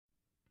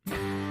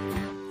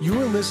You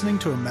are listening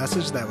to a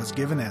message that was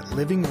given at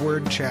Living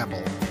Word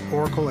Chapel,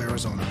 Oracle,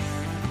 Arizona.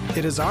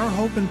 It is our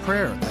hope and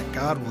prayer that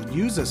God will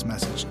use this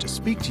message to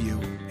speak to you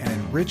and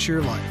enrich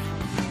your life.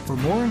 For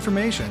more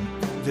information,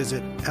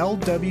 visit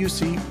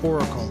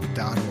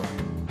lwcoracle.org.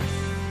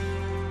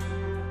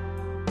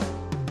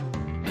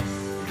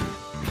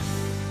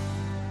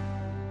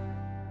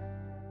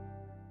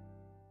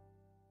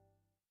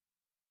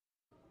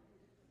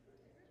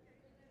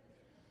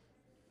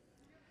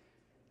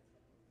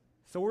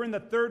 So we're in the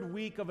third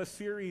week of a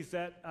series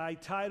that I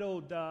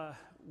titled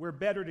We're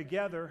Better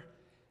Together,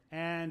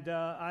 and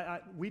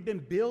we've been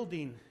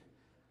building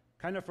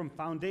kind of from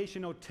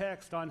foundational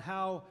text on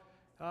how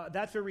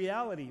that's a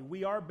reality.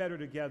 We are better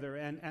together,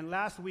 and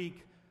last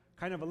week,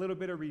 kind of a little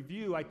bit of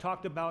review, I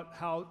talked about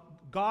how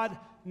God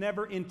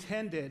never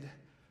intended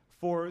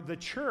for the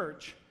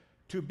church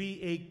to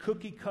be a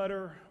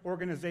cookie-cutter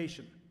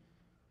organization,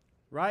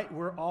 right?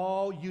 We're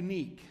all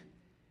unique.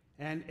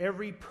 And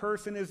every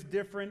person is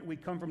different. We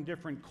come from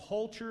different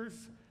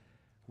cultures.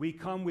 We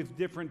come with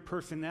different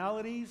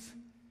personalities.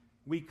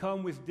 We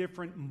come with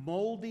different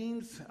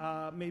moldings,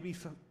 maybe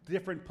some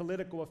different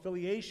political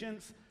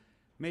affiliations,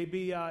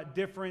 maybe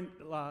different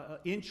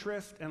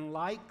interests and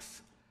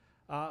likes.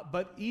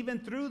 But even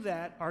through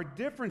that, our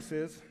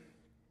differences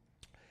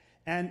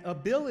and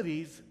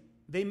abilities,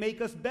 they make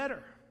us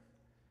better.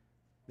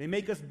 They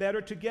make us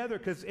better together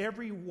because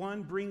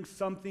everyone brings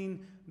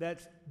something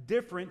that's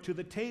different to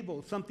the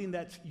table, something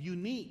that's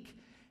unique.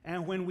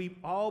 And when we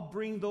all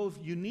bring those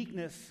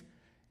uniqueness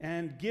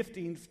and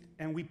giftings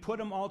and we put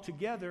them all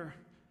together,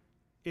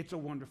 it's a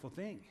wonderful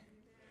thing.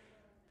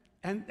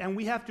 And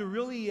we have to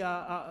really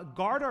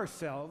guard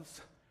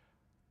ourselves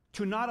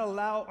to not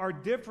allow our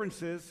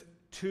differences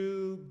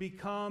to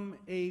become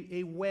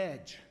a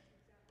wedge.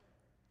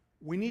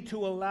 We need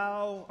to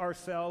allow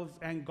ourselves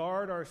and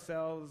guard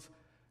ourselves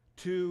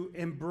to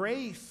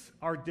embrace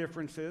our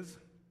differences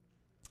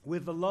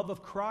with the love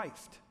of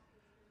Christ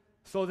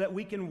so that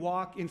we can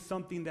walk in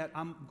something that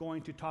I'm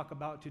going to talk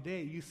about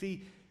today. You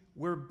see,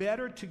 we're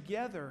better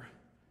together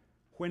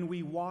when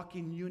we walk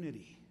in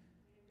unity.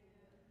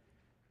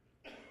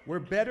 We're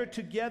better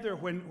together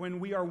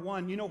when we are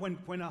one. You know,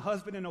 when a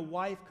husband and a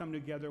wife come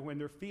together, when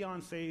they're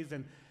fiancés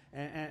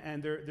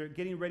and they're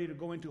getting ready to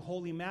go into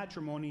holy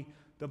matrimony,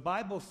 the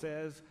Bible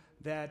says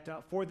that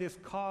for this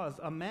cause,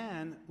 a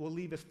man will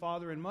leave his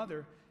father and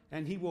mother,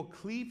 and he will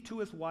cleave to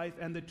his wife,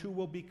 and the two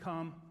will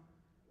become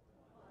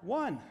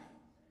one.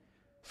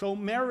 So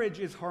marriage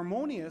is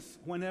harmonious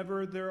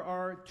whenever there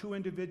are two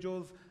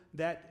individuals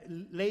that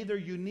lay their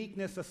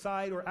uniqueness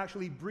aside or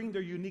actually bring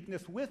their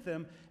uniqueness with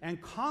them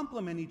and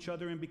complement each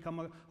other and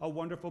become a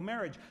wonderful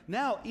marriage.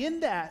 Now,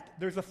 in that,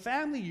 there's a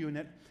family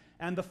unit,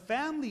 and the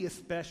family is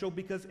special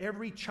because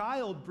every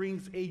child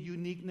brings a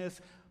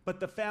uniqueness, but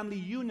the family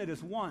unit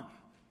is one.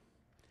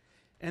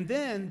 And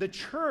then the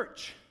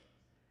church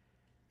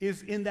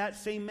is in that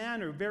same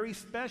manner, very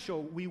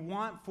special. We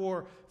want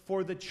for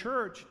the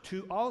church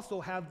to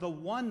also have the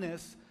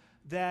oneness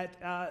that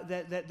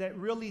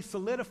really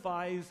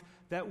solidifies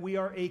that we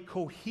are a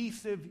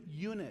cohesive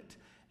unit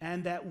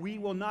and that we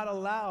will not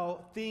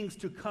allow things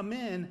to come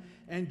in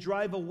and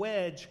drive a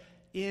wedge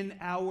in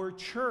our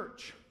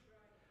church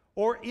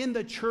or in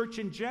the church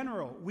in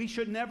general. We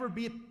should never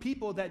be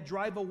people that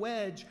drive a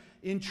wedge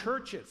in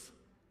churches.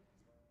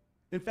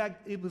 In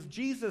fact, it was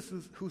Jesus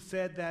who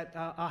said that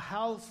a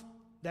house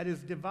that is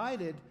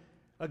divided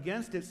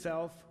against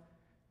itself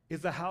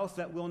is a house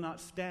that will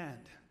not stand.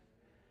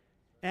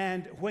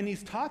 And when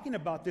he's talking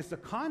about this, the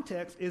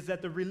context is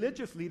that the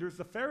religious leaders,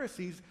 the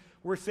Pharisees,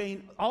 were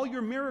saying, all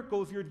your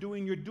miracles you're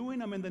doing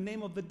them in the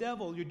name of the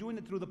devil. You're doing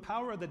it through the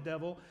power of the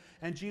devil.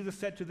 And Jesus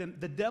said to them,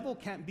 the devil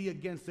can't be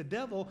against the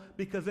devil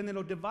because then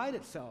it'll divide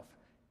itself.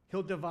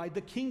 He'll divide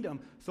the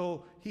kingdom.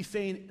 So he's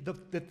saying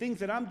the things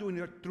that I'm doing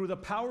are through the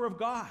power of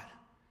God.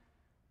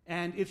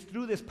 And it's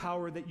through this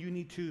power that you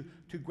need to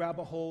grab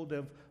a hold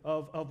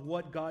of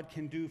what God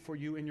can do for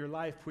you in your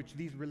life, which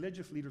these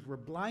religious leaders were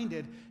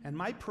blinded. And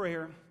my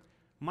prayer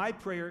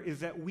is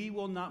that we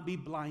will not be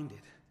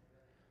blinded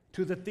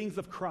to the things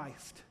of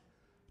Christ,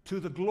 to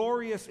the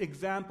glorious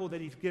example that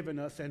he's given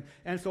us. And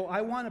so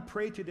I want to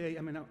pray today.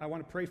 I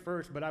want to pray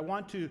first, but I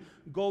want to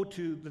go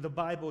to the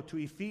Bible, to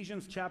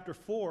Ephesians chapter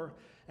 4,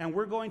 and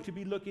we're going to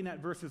be looking at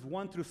verses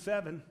 1 through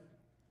 7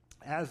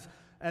 as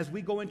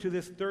we go into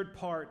this third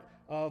part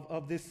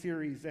of this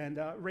series. And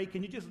Ray,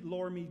 can you just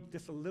lower me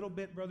just a little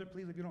bit, brother,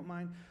 please, if you don't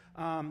mind?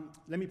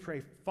 Let me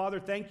pray. Father,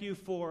 thank you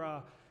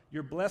for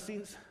your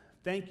blessings.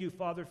 Thank you,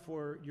 Father,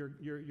 for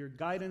your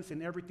guidance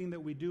in everything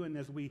that we do. And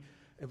as we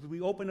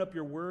open up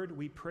your word,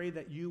 we pray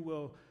that you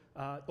will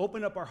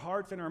open up our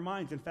hearts and our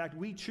minds. In fact,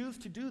 we choose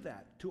to do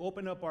that, to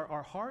open up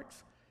our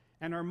hearts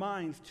and our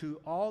minds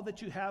to all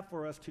that you have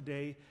for us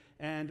today.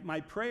 And my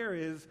prayer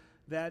is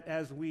that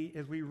as we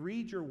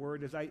read your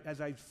word,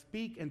 as I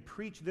speak and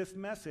preach this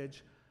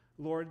message,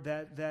 Lord,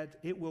 that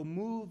it will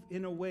move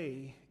in a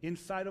way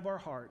inside of our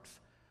hearts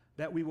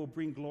that we will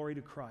bring glory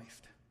to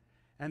Christ,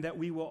 and that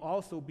we will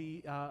also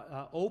be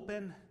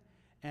open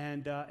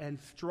and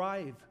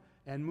strive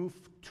and move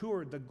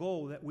toward the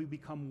goal that we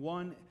become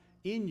one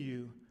in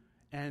you,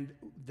 and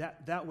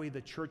that way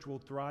the church will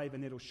thrive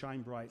and it'll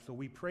shine bright. So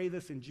we pray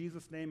this in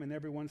Jesus' name, and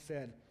everyone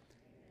said,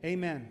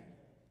 amen.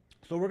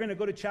 So we're going to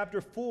go to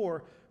chapter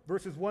 4,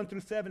 verses 1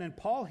 through 7, and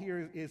Paul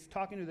here is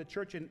talking to the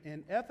church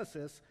in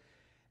Ephesus,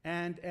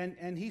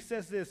 and he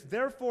says this,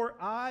 therefore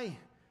I,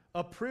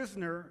 a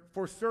prisoner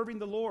for serving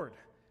the Lord.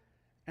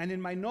 And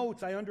in my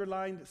notes, I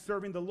underlined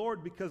serving the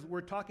Lord because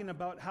we're talking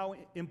about how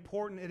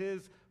important it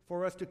is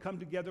for us to come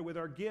together with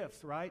our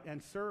gifts, right,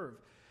 and serve.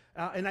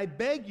 And I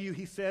beg you,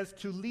 he says,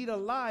 to lead a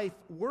life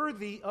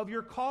worthy of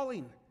your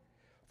calling,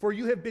 for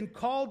you have been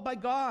called by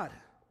God.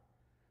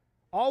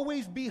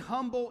 Always be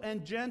humble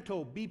and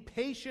gentle. Be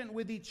patient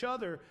with each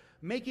other,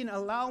 making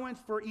allowance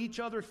for each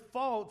other's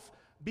faults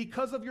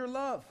because of your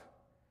love.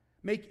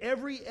 Make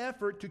every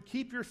effort to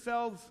keep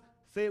yourselves,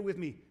 say it with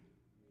me,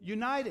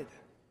 united.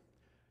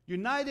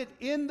 United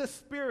in the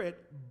Spirit,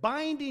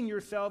 binding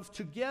yourselves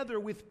together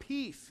with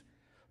peace.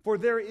 For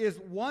there is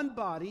one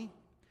body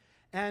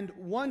and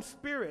one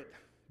Spirit,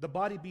 the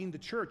body being the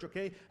church,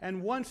 okay?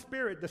 And one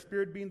Spirit, the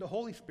Spirit being the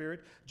Holy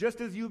Spirit, just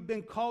as you've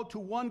been called to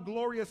one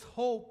glorious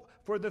hope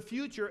for the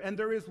future. And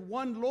there is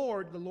one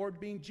Lord, the Lord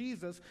being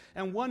Jesus,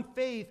 and one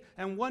faith,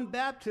 and one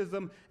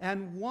baptism,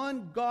 and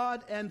one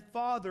God and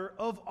Father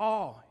of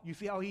all. You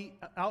see how he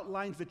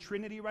outlines the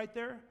Trinity right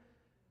there?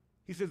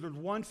 He says there's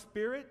one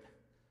Spirit,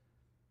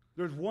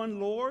 there's one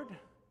Lord,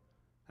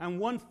 and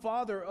one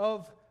Father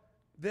of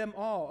them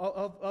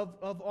all,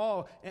 of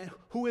all, and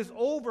who is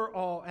over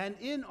all and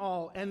in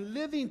all and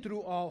living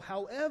through all.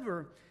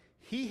 However,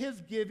 he has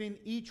given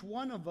each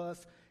one of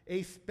us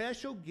a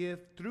special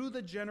gift through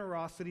the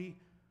generosity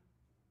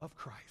of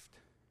Christ.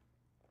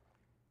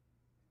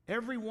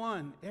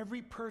 Everyone,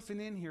 every person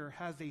in here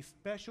has a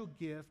special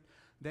gift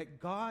that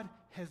God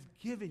has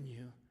given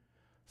you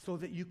so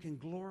that you can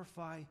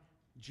glorify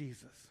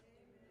Jesus,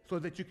 so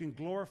that you can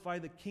glorify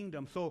the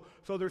kingdom. So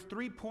there's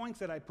 3 points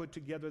that I put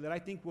together that I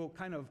think will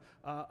kind of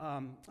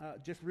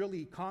just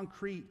really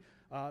concrete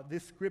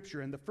this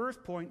scripture. And the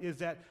first point is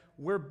that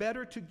we're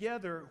better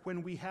together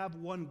when we have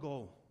one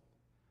goal.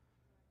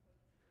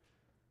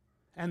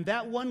 And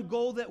that one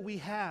goal that we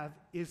have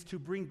is to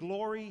bring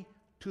glory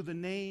to the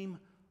name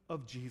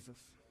of Jesus.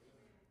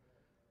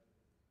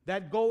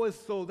 That goal is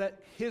so that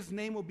his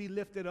name will be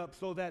lifted up,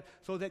 so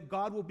that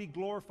God will be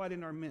glorified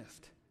in our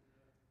midst.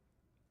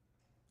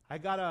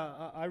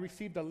 I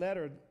received a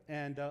letter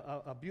and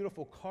a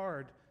beautiful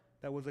card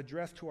that was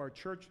addressed to our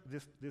church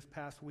this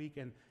past week,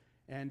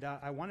 and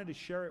I wanted to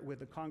share it with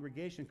the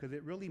congregation because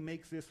it really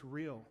makes this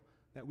real,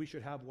 that we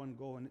should have one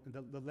goal. And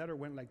the letter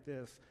went like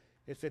this.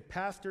 It said,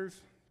 pastors,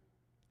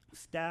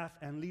 staff,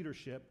 and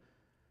leadership.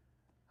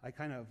 I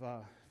kind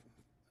of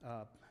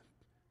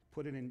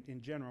put it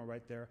in general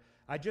right there.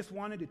 I just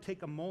wanted to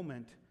take a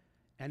moment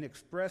and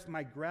express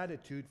my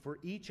gratitude for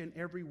each and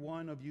every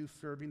one of you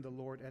serving the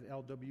Lord at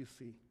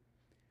LWC.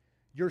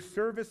 Your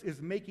service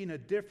is making a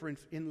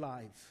difference in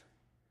lives.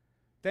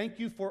 Thank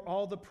you for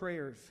all the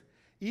prayers.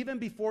 Even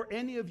before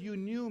any of you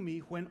knew me,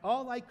 when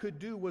all I could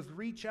do was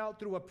reach out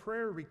through a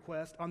prayer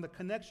request on the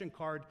connection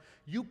card,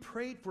 you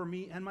prayed for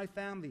me and my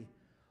family.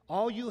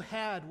 All you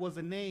had was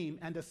a name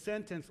and a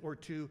sentence or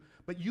two,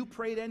 but you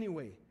prayed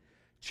anyway.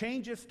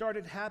 Changes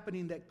started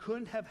happening that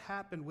couldn't have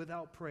happened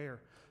without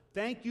prayer.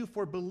 Thank you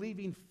for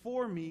believing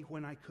for me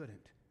when I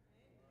couldn't.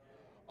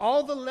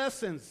 All the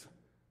lessons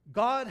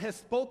God has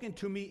spoken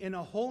to me in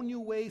a whole new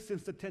way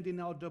since attending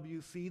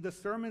LWC. The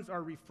sermons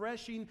are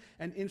refreshing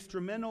and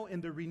instrumental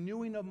in the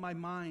renewing of my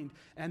mind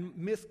and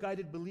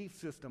misguided belief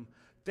system.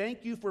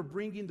 Thank you for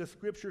bringing the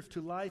scriptures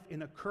to life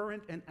in a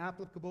current and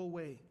applicable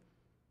way.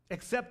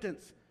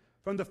 Acceptance.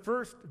 From the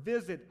first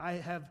visit, I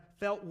have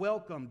felt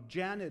welcome.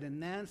 Janet and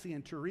Nancy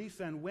and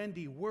Teresa and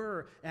Wendy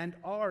were and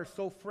are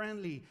so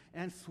friendly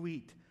and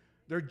sweet.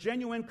 Their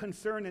genuine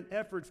concern and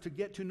efforts to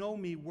get to know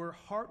me were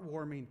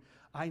heartwarming.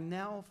 I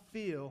now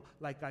feel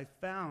like I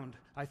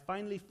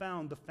finally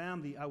found the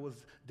family I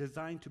was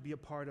designed to be a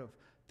part of.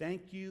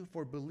 Thank you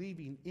for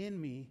believing in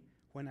me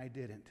when I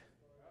didn't.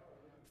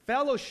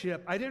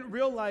 Fellowship. I didn't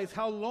realize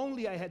how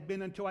lonely I had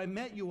been until I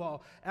met you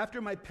all.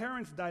 After my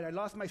parents died, I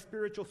lost my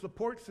spiritual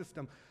support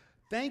system.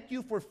 Thank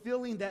you for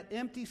filling that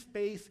empty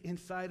space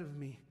inside of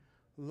me.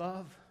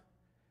 Love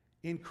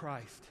in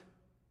Christ.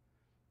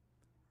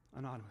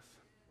 Anonymous.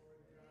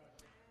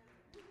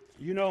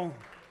 You know,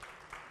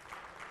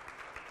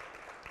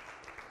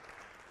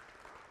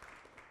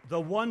 the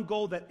one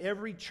goal that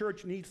every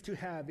church needs to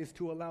have is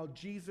to allow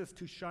Jesus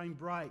to shine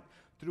bright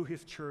through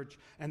his church.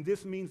 And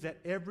this means that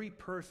every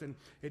person,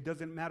 it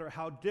doesn't matter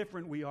how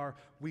different we are,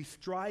 we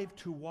strive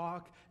to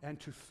walk and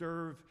to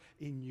serve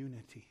in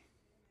unity.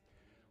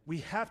 We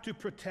have to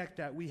protect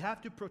that. We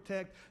have to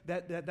protect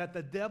that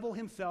the devil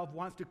himself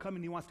wants to come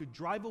and he wants to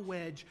drive a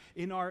wedge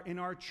in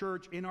our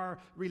church, in our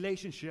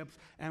relationships.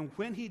 And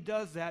when he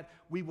does that,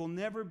 we will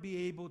never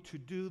be able to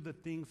do the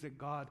things that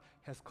God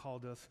has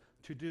called us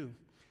to do.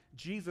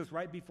 Jesus,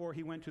 right before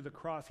he went to the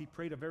cross, he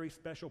prayed a very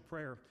special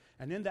prayer.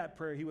 And in that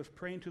prayer, he was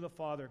praying to the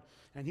Father.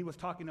 And he was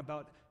talking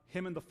about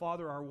him and the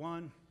Father are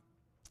one.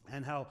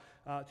 and how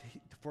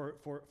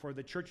for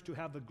the church to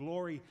have the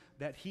glory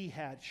that he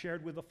had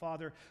shared with the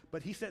Father.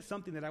 But he said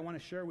something that I want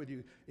to share with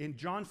you. In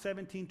John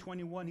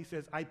 17:21, he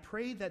says, I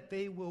pray that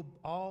they will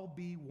all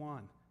be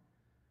one,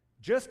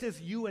 just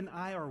as you and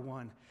I are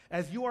one,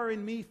 as you are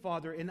in me,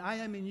 Father, and I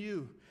am in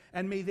you.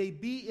 And may they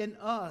be in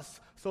us,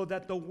 so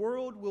that the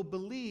world will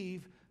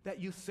believe that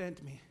you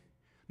sent me.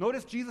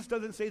 Notice Jesus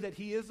doesn't say that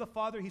he is the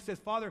Father. He says,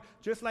 Father,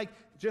 just like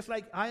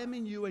I am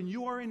in you and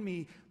you are in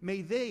me,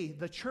 may they,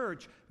 the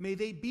church, may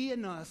they be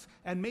in us,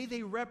 and may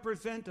they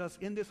represent us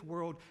in this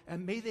world,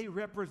 and may they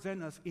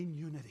represent us in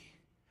unity.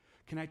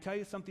 Can I tell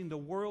you something? The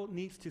world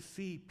needs to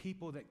see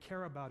people that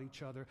care about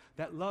each other,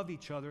 that love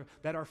each other,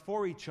 that are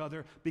for each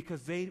other,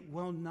 because they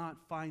will not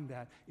find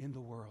that in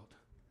the world.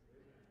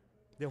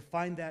 They'll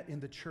find that in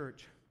the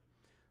church.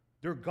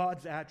 They're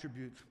God's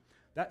attributes.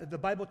 The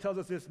Bible tells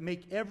us this: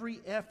 make every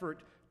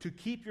effort to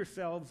keep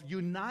yourselves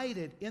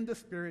united in the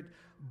Spirit,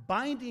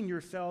 binding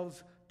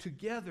yourselves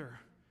together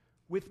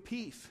with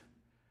peace.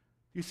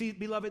 You see,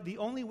 beloved, the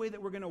only way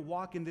that we're going to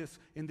walk in this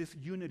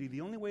unity,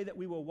 the only way that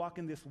we will walk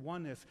in this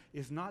oneness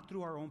is not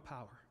through our own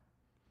power.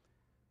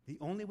 The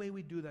only way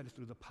we do that is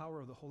through the power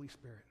of the Holy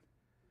Spirit.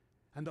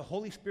 And the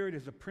Holy Spirit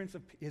is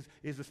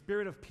the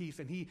Spirit of peace,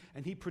 and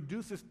He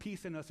produces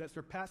peace in us that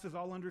surpasses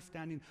all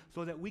understanding,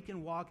 so that we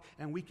can walk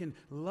and we can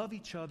love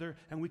each other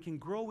and we can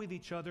grow with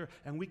each other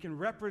and we can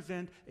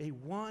represent a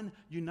one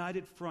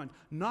united front,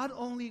 not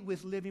only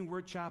with Living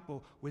Word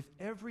Chapel, with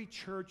every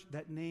church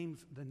that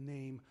names the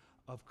name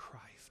of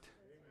Christ.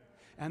 Amen.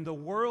 And the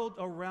world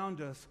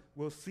around us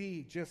will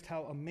see just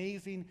how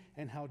amazing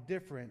and how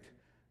different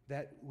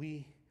that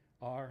we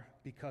are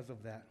because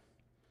of that.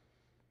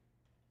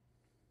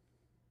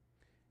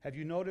 Have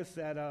you noticed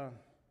that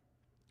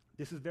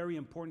this is very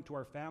important to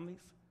our families?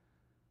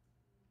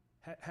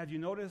 Have you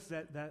noticed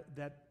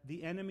that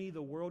the enemy,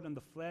 the world, and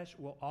the flesh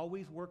will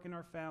always work in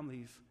our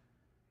families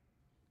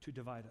to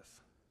divide us?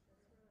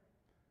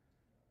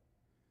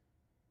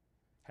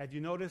 Have you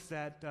noticed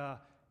that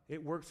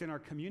it works in our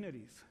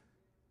communities?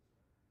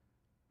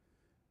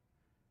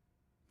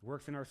 It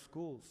works in our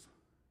schools.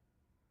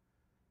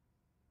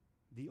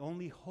 The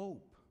only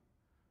hope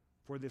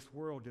for this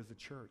world is the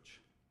church.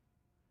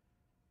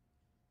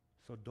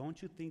 So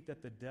don't you think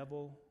that the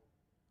devil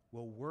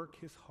will work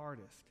his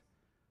hardest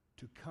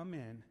to come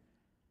in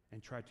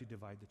and try to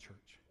divide the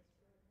church?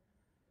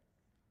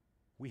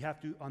 We have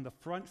to, on the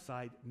front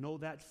side, know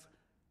that's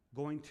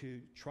going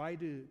to try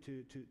to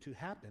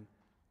happen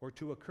or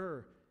to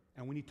occur,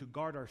 and we need to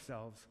guard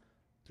ourselves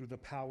through the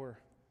power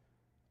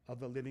of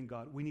the living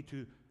God. We need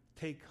to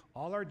take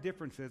all our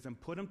differences and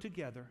put them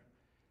together,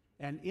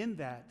 and in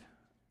that,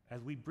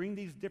 as we bring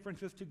these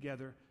differences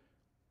together,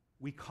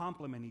 we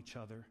complement each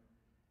other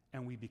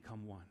and we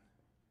become one.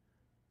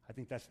 I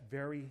think that's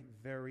very,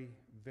 very,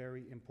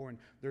 very important.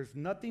 There's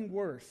nothing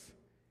worse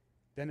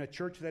than a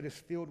church that is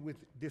filled with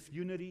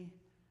disunity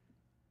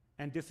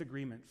and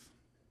disagreements.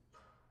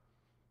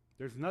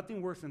 There's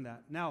nothing worse than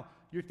that. Now,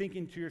 you're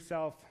thinking to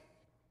yourself,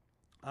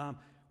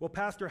 well,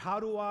 Pastor, how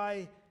do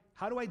I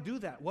do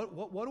that?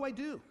 What do I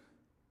do?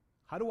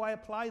 How do I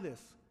apply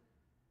this?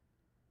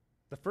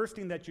 The first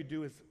thing that you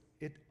do is,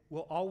 it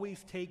will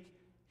always take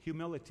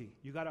humility.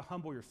 You got to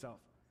humble yourself.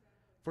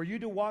 For you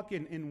to walk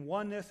in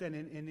oneness and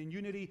in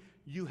unity,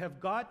 you have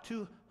got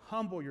to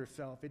humble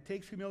yourself. It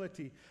takes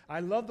humility.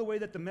 I love the way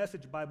that the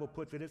Message Bible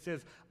puts it. It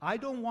says, I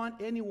don't want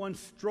anyone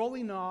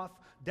strolling off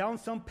down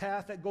some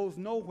path that goes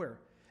nowhere.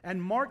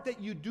 And mark that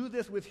you do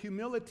this with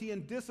humility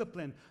and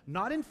discipline,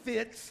 not in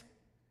fits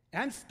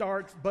and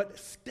starts, but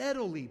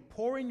steadily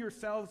pouring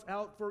yourselves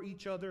out for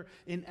each other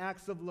in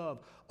acts of love,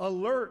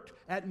 alert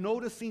at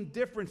noticing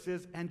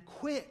differences and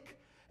quick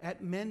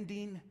at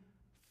mending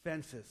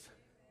fences.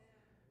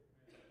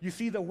 You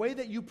see, the way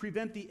that you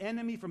prevent the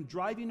enemy from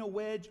driving a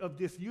wedge of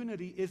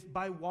disunity is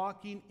by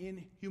walking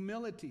in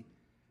humility.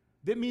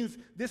 This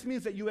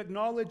means that you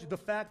acknowledge the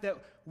fact that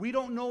we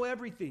don't know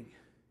everything.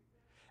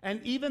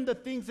 And even the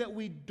things that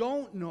we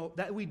don't know,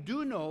 that we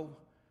do know,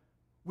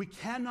 we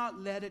cannot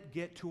let it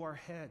get to our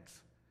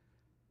heads.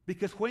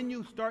 Because when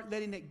you start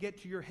letting it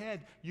get to your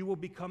head, you will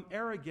become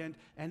arrogant,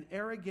 and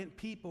arrogant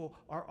people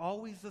are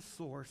always the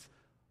source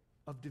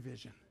of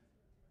division.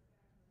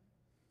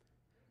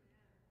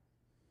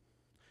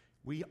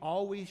 We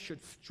always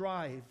should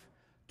strive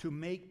to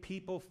make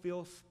people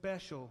feel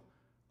special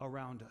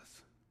around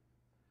us.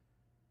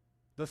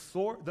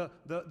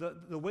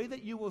 The way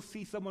that you will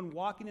see someone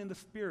walking in the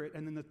Spirit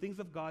and in the things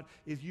of God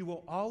is you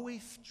will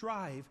always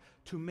strive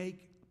to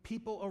make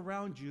people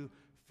around you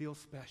feel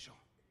special.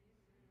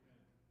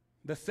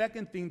 The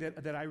second thing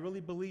that I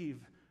really believe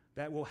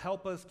that will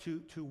help us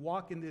to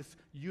walk in this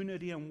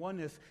unity and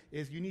oneness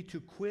is you need to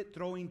quit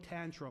throwing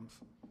tantrums.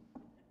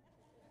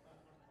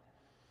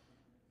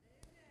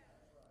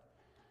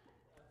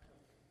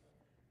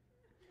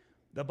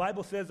 The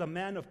Bible says a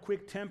man of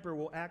quick temper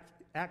will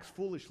act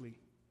foolishly.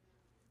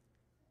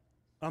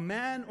 A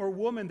man or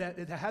woman that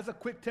has a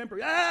quick temper,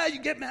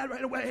 you get mad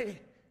right away.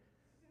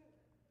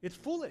 It's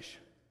foolish.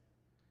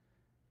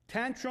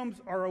 Tantrums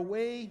are a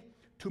way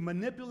to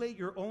manipulate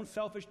your own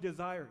selfish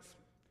desires.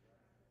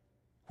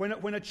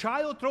 When a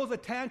child throws a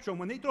tantrum,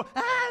 when they throw,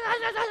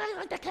 I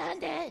want the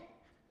candy.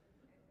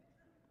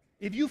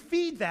 If you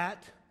feed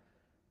that,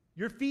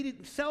 you're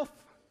feeding self.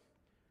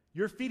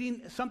 You're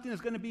feeding something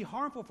that's going to be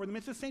harmful for them.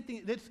 It's the same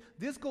thing.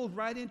 This goes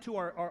right into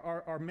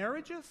our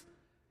marriages,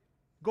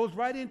 goes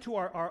right into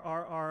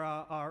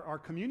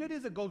our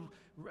communities. It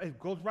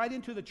goes right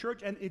into the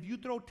church. And if you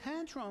throw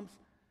tantrums,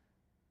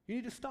 you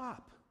need to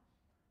stop.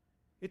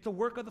 It's a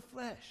work of the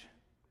flesh.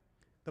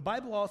 The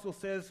Bible also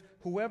says,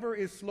 whoever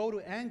is slow to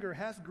anger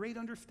has great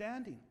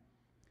understanding.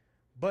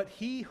 But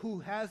he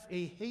who has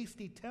a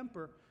hasty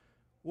temper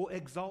will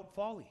exalt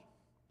folly.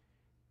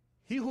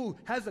 He who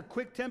has a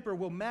quick temper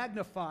will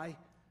magnify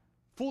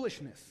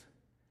foolishness.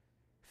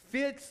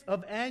 Fits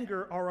of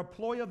anger are a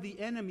ploy of the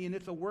enemy, and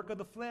it's a work of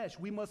the flesh.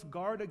 We must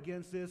guard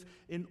against this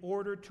in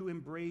order to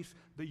embrace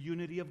the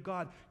unity of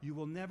God. You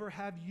will never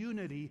have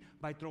unity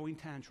by throwing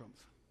tantrums.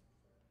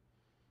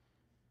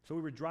 So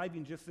we were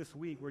driving just this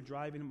week. We're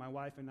driving, my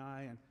wife and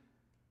I, and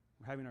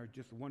we're having our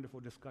just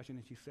wonderful discussion.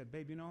 And she said,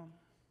 babe, you know,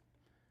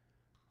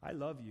 I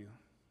love you.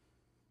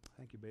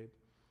 Thank you, babe.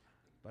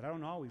 But I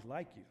don't always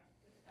like you.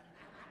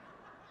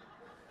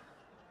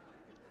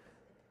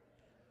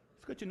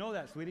 It's good to know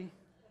that, sweetie.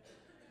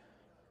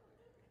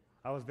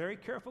 I was very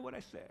careful what I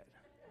said.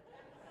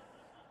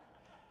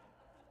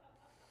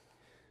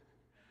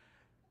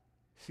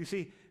 You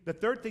see, the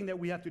third thing that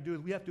we have to do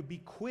is we have to be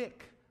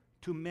quick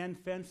to mend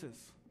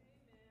fences.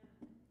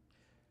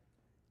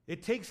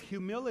 It takes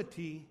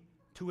humility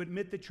to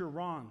admit that you're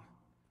wrong.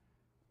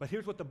 But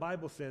here's what the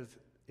Bible says.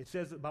 It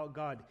says about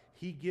God,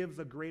 He gives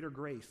a greater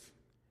grace.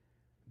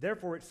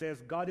 Therefore, it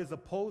says, God is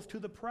opposed to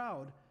the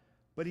proud,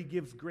 but He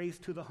gives grace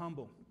to the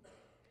humble.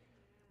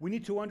 We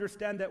need to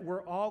understand that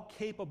we're all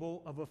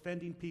capable of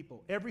offending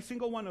people. Every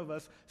single one of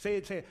us, say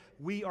it,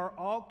 we are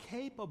all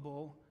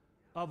capable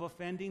of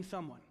offending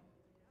someone,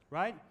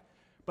 right?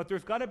 But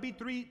there's got to be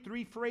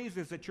three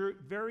phrases that you're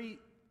very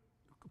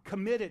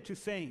committed to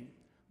saying.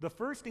 The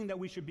first thing that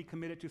we should be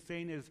committed to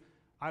saying is,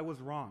 I was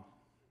wrong.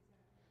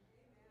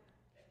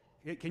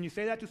 Can you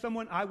say that to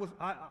someone? I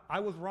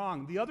was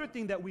wrong. The other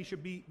thing that we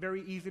should be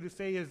very easy to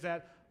say is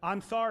that, I'm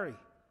sorry.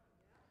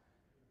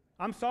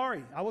 I'm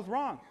sorry. I was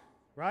wrong,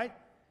 right?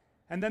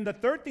 And then the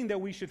third thing that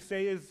we should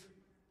say is,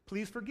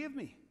 please forgive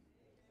me.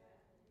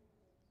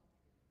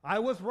 I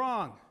was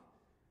wrong.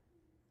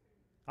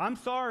 I'm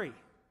sorry.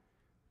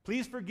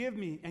 Please forgive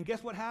me. And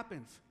guess what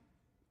happens?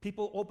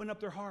 People open up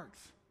their hearts.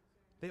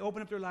 They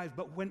open up their lives.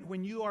 But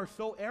when you are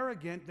so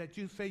arrogant that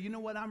you say, you know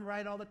what, I'm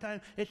right all the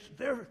time, it's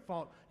their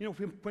fault. You know,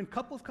 when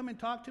couples come and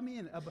talk to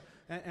me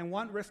and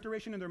want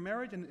restoration in their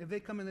marriage, and if they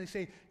come and they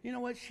say, you know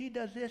what, she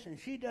does this and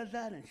she does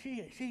that, and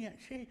she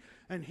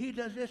and he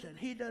does this and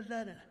he does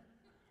that, and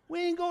we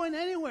ain't going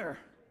anywhere.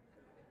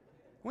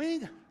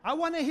 I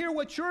want to hear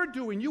what you're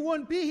doing. You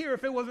wouldn't be here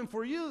if it wasn't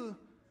for you.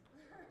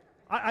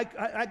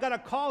 I got a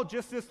call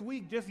just this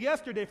week, just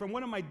yesterday, from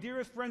one of my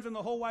dearest friends in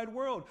the whole wide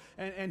world.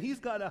 And he's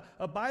got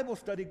a Bible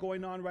study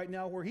going on right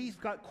now where he's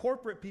got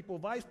corporate people,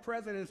 vice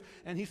presidents,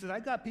 and he says, I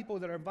got people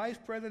that are vice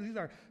presidents. These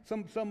are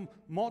some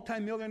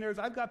multimillionaires.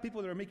 I've got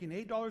people that are making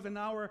 $8 an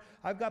hour.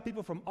 I've got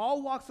people from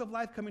all walks of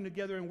life coming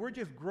together, and we're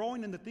just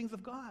growing in the things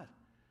of God.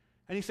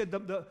 And he said,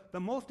 the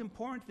most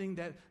important thing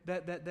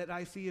that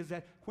I see is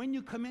that when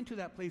you come into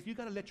that place, you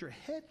got to let your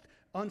head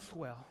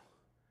unswell.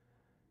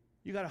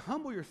 You got to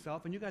humble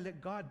yourself, and you got to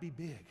let God be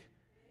big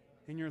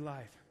in your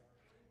life.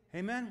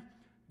 Amen?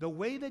 The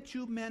way that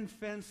you mend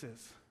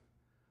fences,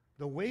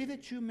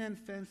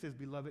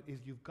 beloved, is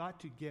you've got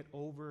to get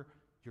over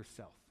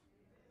yourself.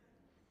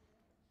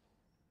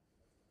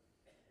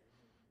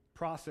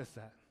 Process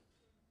that.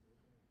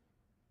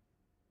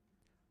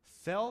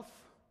 Self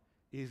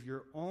is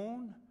your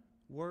own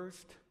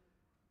worst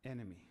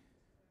enemy.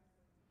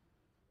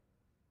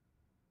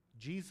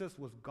 Jesus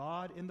was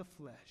God in the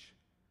flesh,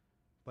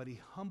 but He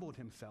humbled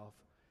Himself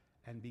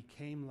and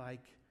became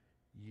like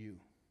you.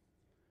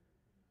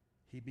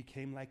 He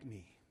became like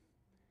me.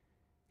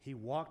 He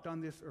walked on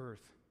this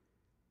earth.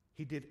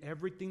 He did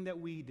everything that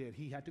we did.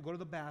 He had to go to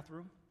the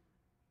bathroom.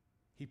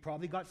 He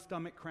probably got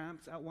stomach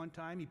cramps at one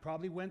time. He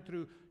probably went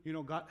through,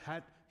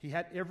 he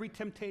had every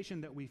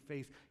temptation that we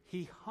face.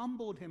 He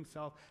humbled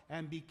Himself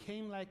and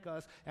became like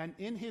us. And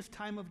in His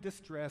time of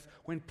distress,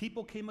 when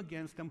people came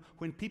against Him,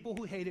 when people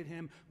who hated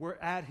Him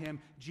were at Him,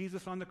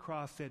 Jesus on the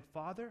cross said,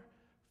 Father,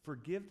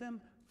 forgive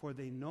them, for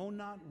they know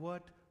not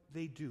what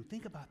they do.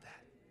 Think about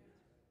that.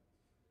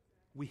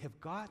 We have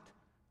got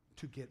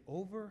to get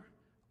over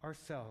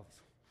ourselves.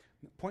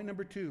 Point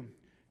number 2,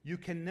 you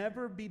can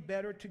never be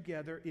better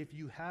together if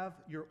you have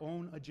your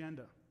own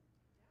agenda.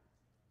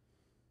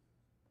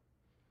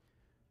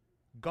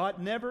 God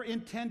never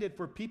intended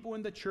for people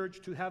in the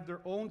church to have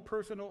their own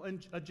personal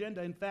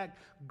agenda. In fact,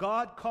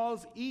 God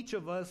calls each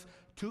of us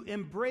to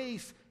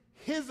embrace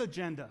His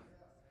agenda.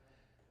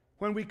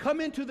 When we come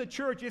into the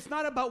church, it's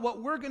not about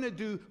what we're going to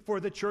do for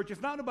the church.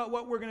 It's not about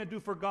what we're going to do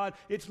for God.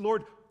 It's,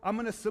 Lord, I'm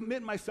going to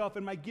submit myself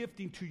and my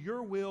gifting to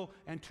your will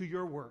and to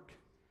your work.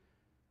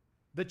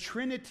 The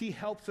Trinity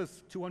helps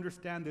us to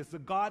understand this. The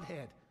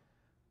Godhead,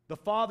 the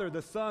Father,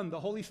 the Son, the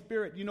Holy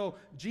Spirit. You know,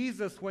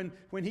 Jesus, when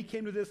he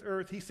came to this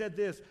earth, he said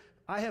this,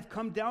 I have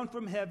come down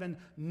from heaven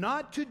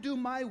not to do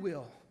my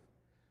will,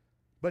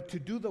 but to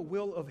do the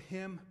will of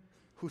him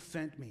who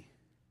sent me.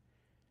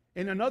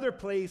 In another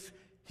place,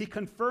 he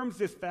confirms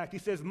this fact. He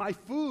says, my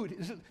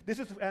food, this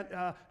is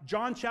at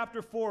John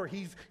chapter 4.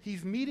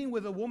 He's meeting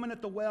with a woman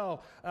at the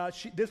well.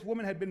 This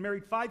woman had been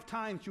married 5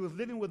 times. She was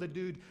living with a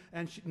dude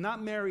and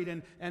not married.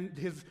 And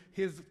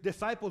his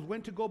disciples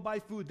went to go buy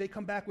food. They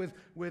come back with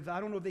I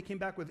don't know if they came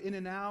back with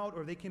In-N-Out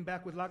or they came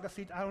back with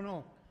Lagacita. I don't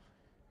know.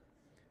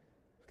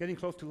 Getting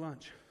close to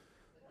lunch.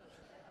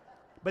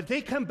 But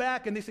they come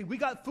back and they say, we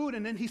got food.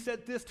 And then he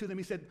said this to them.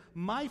 He said,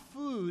 my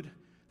food,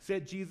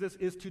 said Jesus,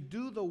 is to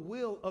do the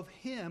will of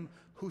him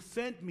who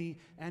sent me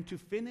and to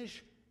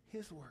finish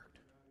his work.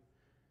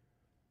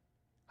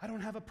 I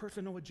don't have a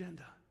personal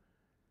agenda.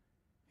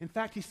 In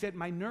fact, he said,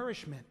 my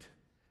nourishment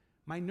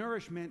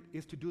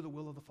is to do the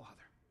will of the Father.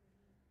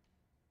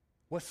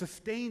 What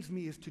sustains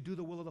me is to do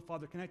the will of the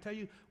Father. Can I tell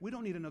you, we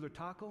don't need another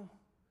taco.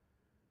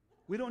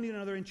 We don't need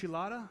another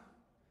enchilada.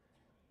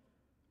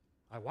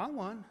 I want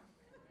one.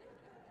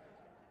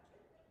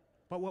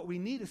 But what we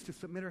need is to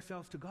submit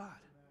ourselves to God.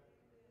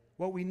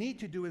 What we need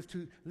to do is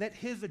to let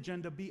his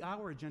agenda be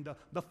our agenda.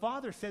 The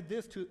Father said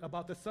this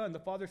about the Son. The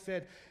Father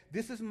said,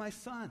 this is my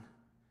Son,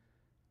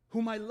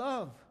 whom I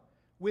love.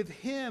 With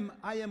him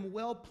I am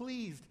well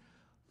pleased.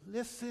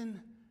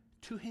 Listen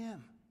to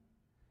him.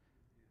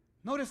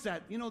 Notice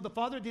that, the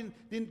Father didn't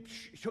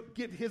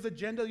give his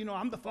agenda,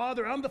 I'm the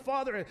Father,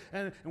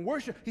 and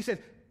worship. He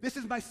said, this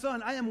is my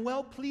Son, I am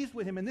well pleased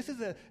with him. And this is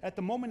at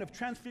the moment of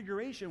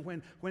transfiguration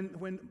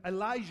when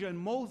Elijah and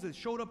Moses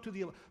showed up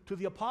to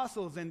the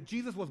apostles and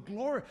Jesus was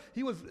glory.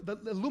 He was the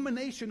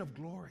illumination of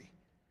glory.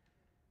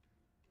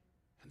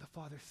 And the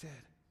Father said,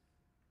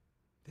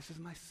 this is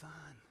my Son.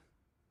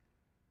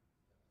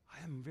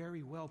 I am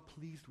very well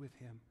pleased with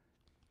him.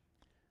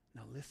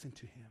 Now listen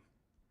to him.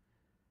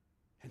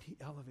 And he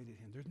elevated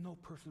him. There's no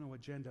personal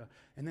agenda.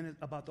 And then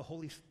about the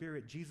Holy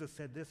Spirit, Jesus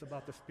said this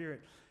about the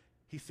Spirit.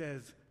 He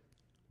says,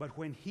 but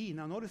when he,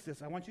 now notice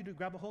this, I want you to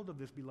grab a hold of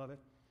this, beloved.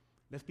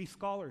 Let's be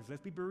scholars.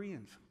 Let's be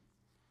Bereans.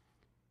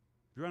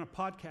 If you're on a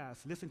podcast,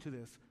 listen to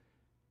this.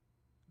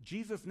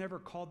 Jesus never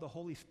called the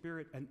Holy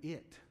Spirit an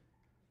it,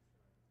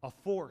 a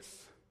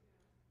force.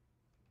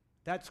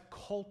 That's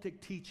cultic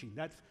teaching.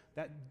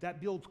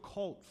 That builds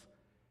cults.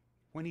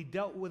 When he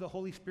dealt with the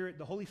Holy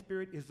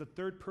Spirit is the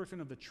third person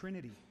of the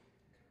Trinity.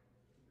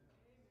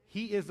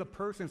 He is a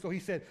person. So he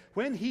said,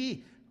 when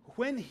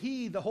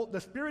the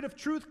Spirit of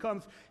truth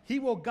comes, he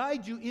will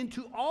guide you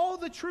into all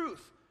the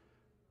truth.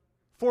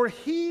 For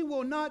he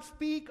will not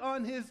speak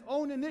on his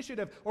own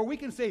initiative. Or we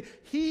can say,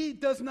 he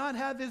does not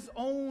have his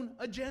own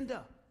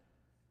agenda.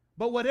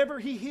 But whatever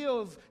he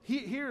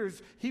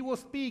hears, he will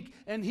speak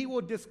and he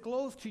will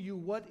disclose to you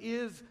what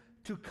is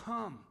to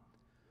come.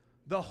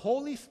 The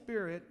Holy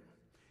Spirit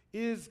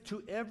is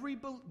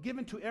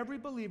given to every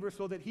believer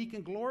so that he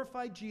can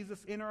glorify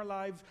Jesus in our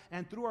lives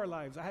and through our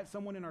lives. I had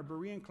someone in our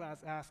Berean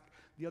class ask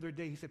the other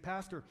day, he said,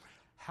 Pastor,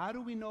 how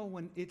do we know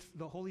when it's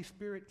the Holy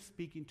Spirit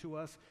speaking to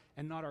us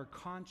and not our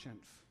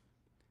conscience?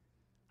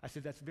 I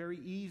said, that's very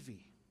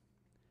easy.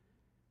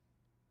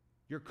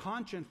 Your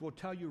conscience will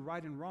tell you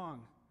right and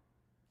wrong.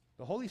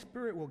 The Holy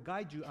Spirit will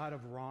guide you out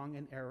of wrong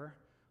and error,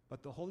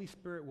 but the Holy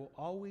Spirit will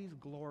always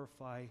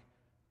glorify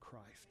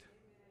Christ.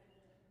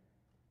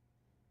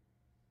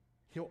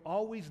 He'll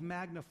always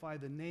magnify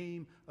the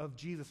name of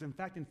Jesus. In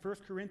fact, in 1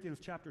 Corinthians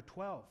chapter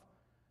 12,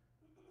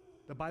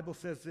 the Bible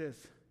says this,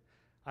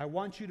 I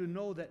want you to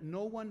know that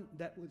no one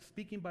that was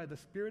speaking by the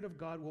Spirit of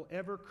God will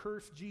ever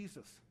curse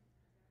Jesus.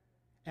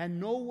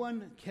 And no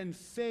one can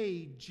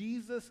say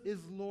Jesus is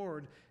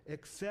Lord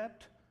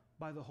except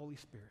by the Holy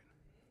Spirit.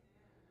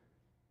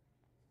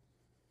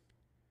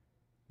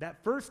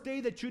 That first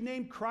day that you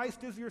name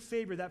Christ as your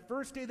Savior, that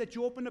first day that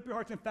you open up your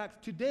hearts, in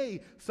fact,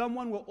 today,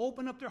 someone will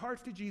open up their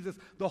hearts to Jesus.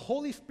 The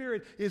Holy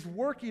Spirit is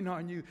working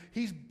on you.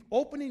 He's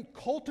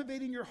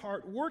cultivating your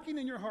heart, working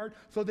in your heart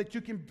so that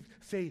you can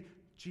say,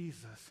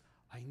 Jesus,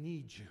 I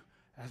need you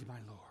as my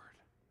Lord.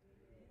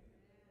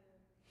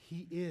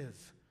 He is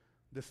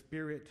the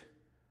Spirit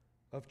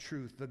of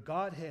truth. The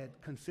Godhead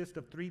consists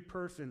of 3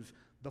 persons,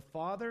 the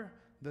Father,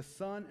 the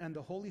Son, and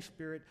the Holy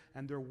Spirit,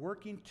 and they're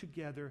working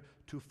together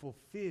to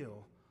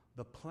fulfill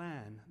the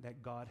plan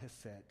that God has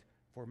set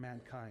for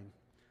mankind.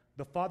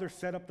 The Father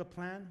set up the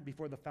plan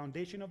before the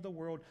foundation of the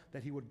world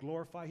that he would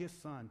glorify his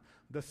Son.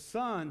 The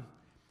Son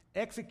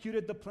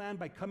executed the plan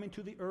by coming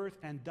to the earth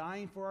and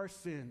dying for our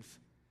sins.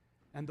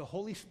 And the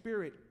Holy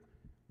Spirit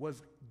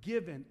was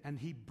given and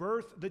he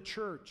birthed the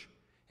church.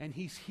 And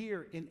he's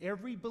here in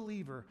every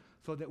believer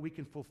so that we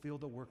can fulfill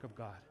the work of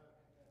God.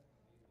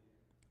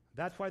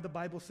 That's why the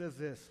Bible says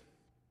this.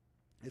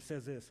 It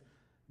says this.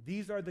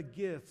 These are the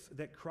gifts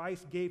that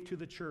Christ gave to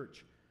the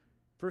church.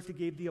 First he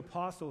gave the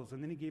apostles,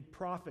 and then he gave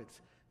prophets,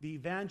 the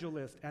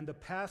evangelists, and the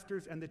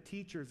pastors and the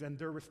teachers. And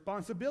their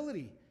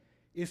responsibility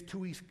is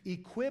to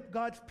equip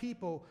God's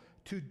people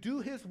to do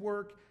his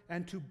work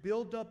and to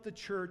build up the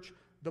church,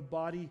 the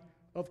body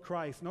of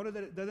Christ. Notice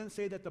that it doesn't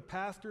say that the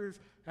pastors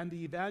and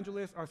the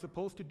evangelists are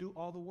supposed to do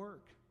all the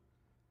work.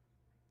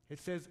 It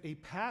says a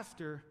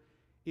pastor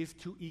is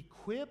to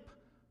equip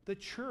the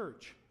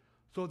church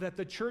so that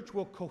the church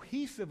will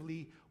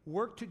cohesively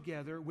work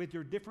together with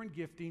their different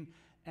gifting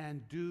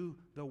and do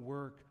the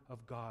work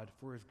of God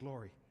for his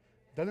glory.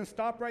 Doesn't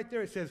stop right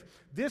there. It says,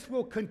 this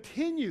will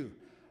continue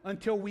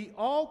until we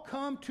all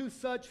come to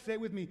such, say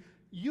it with me,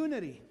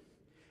 unity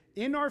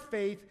in our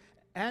faith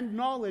and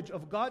knowledge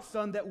of God's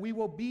Son, that we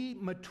will be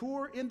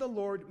mature in the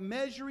Lord,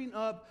 measuring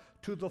up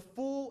to the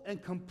full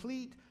and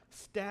complete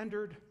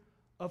standard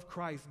of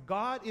Christ.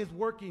 God is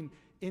working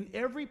in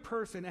every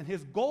person, and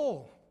his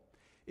goal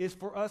is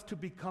for us to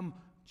become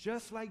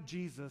just like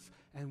Jesus,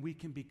 and we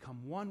can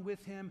become one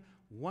with him,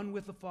 one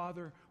with the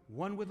Father,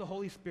 one with the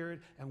Holy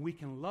Spirit, and we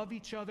can love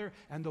each other,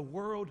 and the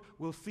world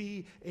will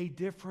see a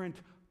different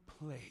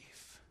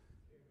place.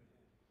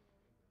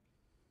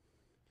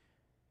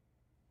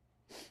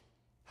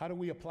 How do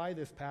we apply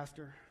this,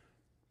 Pastor?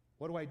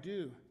 What do I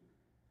do?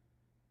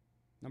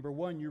 Number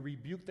one, you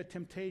rebuke the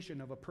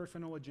temptation of a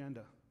personal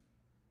agenda.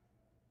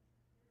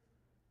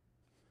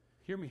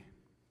 Hear me.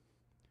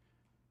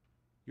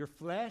 Your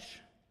flesh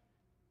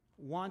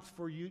wants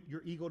for you,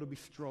 your ego to be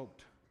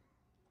stroked.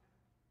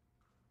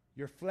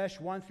 Your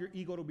flesh wants your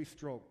ego to be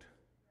stroked.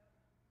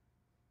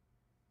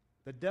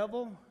 The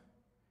devil,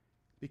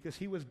 because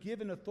he was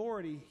given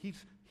authority,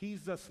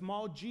 he's the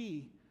small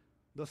g,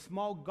 the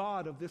small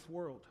god of this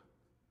world.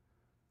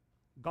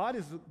 God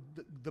is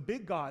the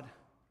big God,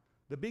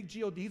 the big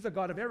G-O-D. He's the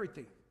God of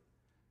everything.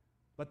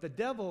 But the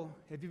devil,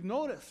 if you've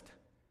noticed,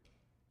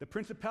 the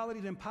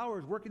principalities and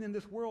powers working in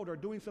this world are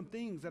doing some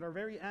things that are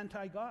very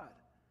anti-God.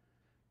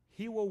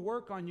 He will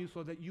work on you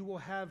so that you will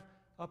have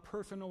a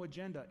personal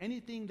agenda,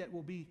 anything that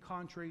will be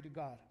contrary to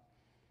God.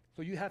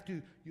 So you have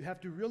to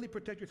really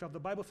protect yourself. The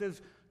Bible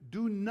says,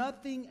 do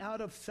nothing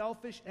out of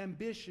selfish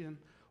ambition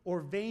or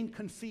vain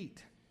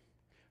conceit.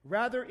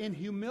 Rather, in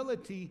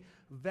humility,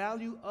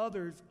 value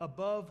others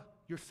above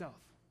yourself.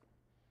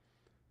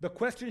 The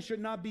question should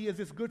not be, is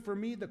this good for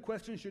me? The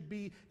question should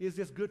be, is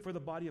this good for the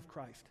body of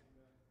Christ?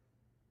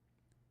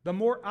 The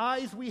more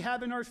I's we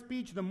have in our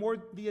speech, the more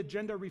the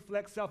agenda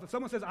reflects self. If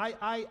someone says,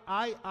 I,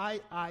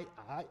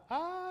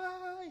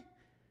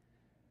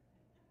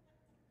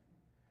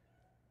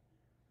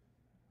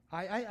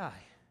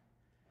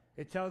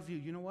 it tells you,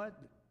 you know what?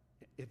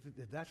 If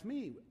that's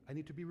me, I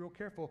need to be real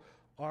careful.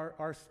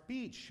 Our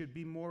speech should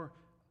be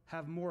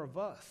have more of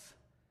us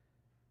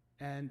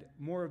and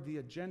more of the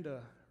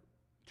agenda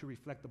to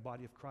reflect the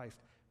body of Christ.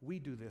 We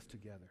do this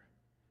together.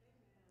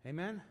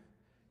 Amen?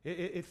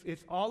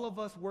 It's all of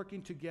us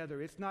working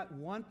together. It's not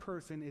one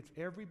person. It's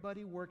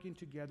everybody working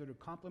together to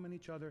complement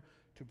each other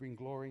to bring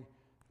glory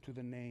to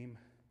the name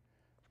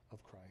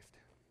of Christ.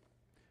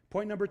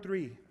 Point number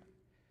 3.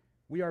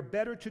 We are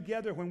better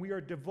together when we are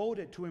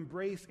devoted to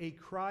embrace a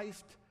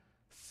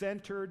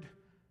Christ-centered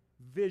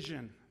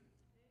vision.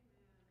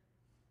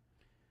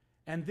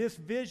 And this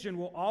vision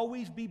will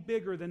always be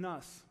bigger than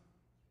us.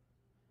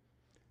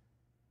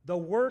 The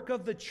work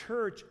of the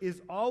church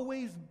is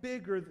always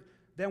bigger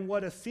than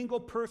what a single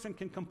person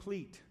can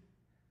complete.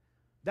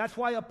 That's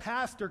why a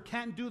pastor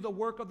can't do the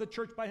work of the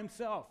church by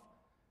himself.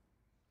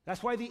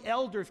 That's why the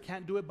elders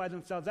can't do it by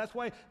themselves. That's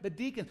why the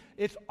deacons.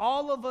 It's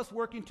all of us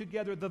working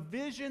together. The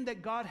vision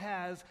that God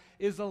has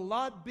is a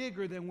lot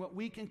bigger than what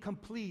we can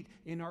complete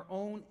in our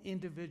own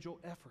individual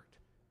effort.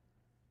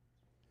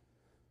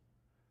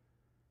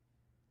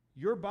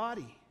 Your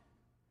body,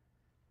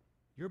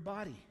 your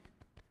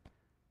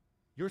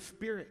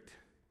spirit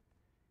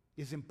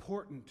is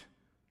important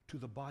to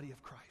the body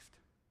of Christ.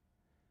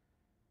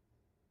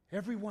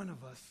 Every one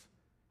of us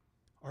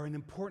are an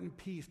important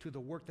piece to the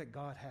work that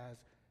God has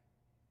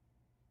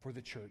for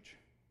the church.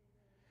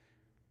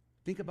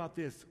 Think about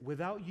this.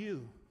 Without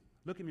you,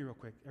 look at me real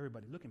quick.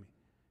 Everybody, look at me.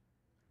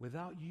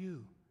 Without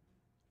you,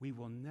 we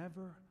will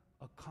never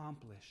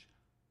accomplish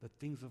the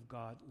things of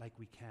God like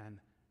we can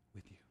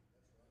with you.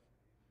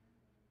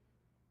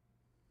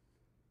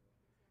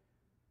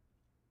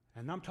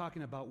 And I'm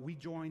talking about we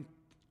join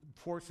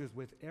forces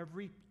with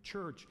every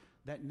church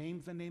that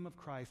names the name of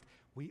Christ.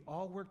 We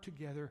all work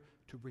together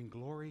to bring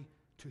glory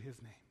to his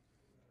name.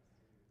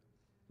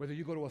 Whether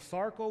you go to a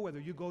Sarco, whether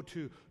you go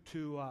to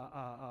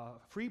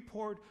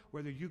Freeport,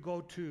 whether you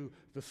go to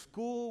the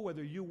school,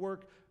 whether you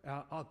work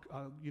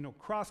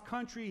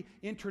cross-country,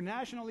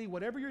 internationally,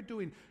 whatever you're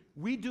doing,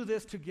 we do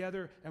this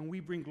together and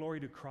we bring glory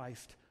to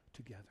Christ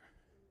together.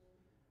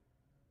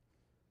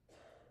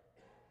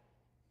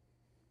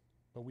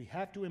 But we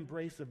have to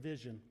embrace a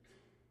vision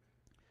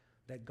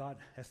that God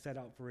has set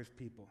out for his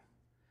people.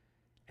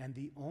 And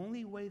the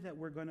only way that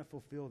we're going to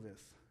fulfill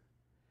this,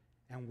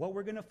 and what are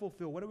we going to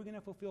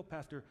fulfill,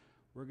 Pastor?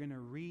 We're going to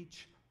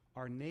reach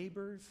our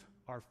neighbors,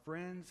 our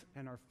friends,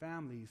 and our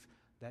families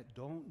that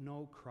don't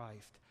know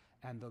Christ.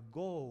 And the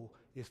goal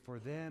is for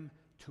them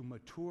to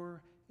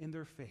mature in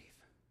their faith.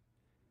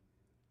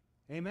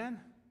 Amen?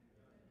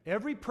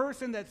 Every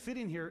person that's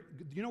sitting here,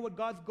 you know what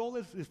God's goal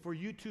is? Is for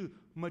you to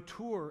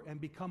mature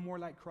and become more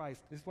like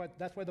Christ.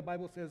 That's why the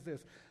Bible says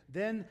this.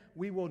 Then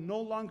we will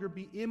no longer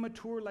be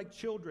immature like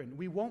children.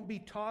 We won't be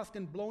tossed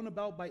and blown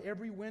about by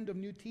every wind of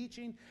new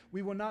teaching.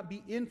 We will not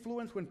be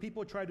influenced when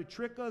people try to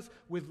trick us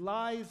with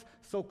lies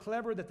so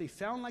clever that they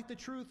sound like the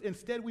truth.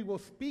 Instead, we will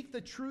speak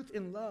the truth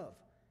in love.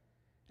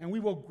 And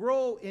we will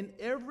grow in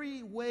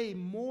every way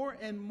more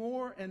and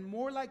more and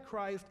more like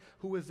Christ,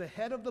 who is the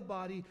head of the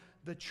body,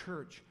 the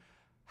church.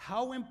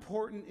 How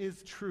important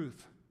is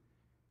truth?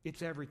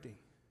 It's everything.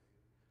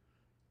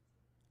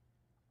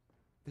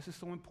 This is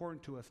so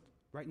important to us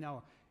right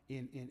now.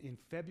 In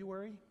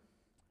February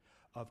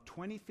of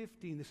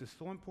 2015, this is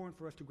so important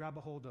for us to grab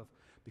a hold of,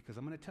 because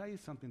I'm going to tell you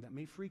something that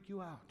may freak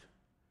you out.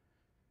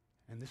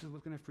 And this is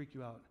what's going to freak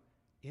you out.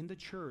 In the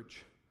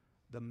church,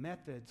 the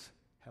methods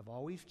have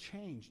always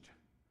changed,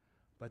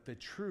 but the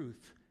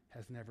truth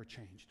has never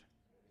changed.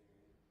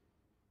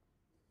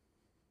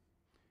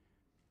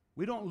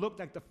 We don't look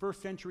like the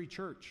first century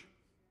church.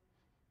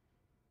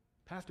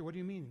 Pastor, what do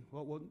you mean?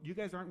 Well, you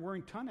guys aren't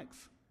wearing tunics.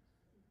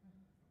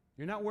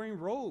 You're not wearing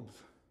robes.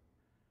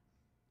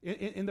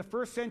 In the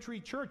first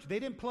century church, they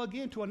didn't plug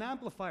into an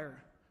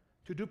amplifier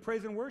to do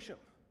praise and worship.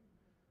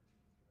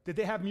 Did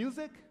they have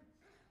music?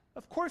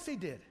 Of course they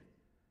did.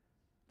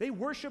 They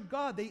worshiped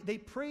God. They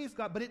praised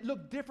God, but it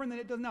looked different than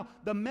it does now.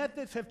 The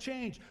methods have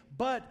changed,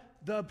 but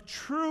the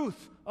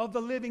truth of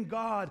the living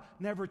God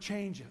never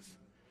changes.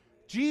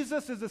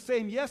 Jesus is the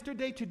same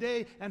yesterday,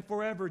 today, and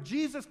forever.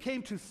 Jesus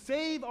came to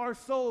save our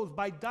souls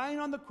by dying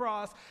on the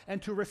cross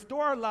and to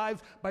restore our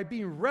lives by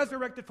being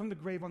resurrected from the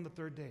grave on the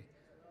third day.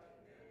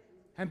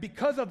 And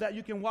because of that,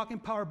 you can walk in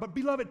power. But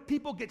beloved,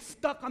 people get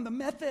stuck on the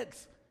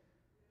methods.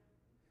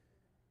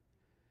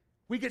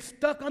 We get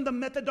stuck on the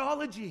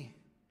methodology.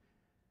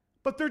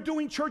 But they're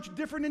doing church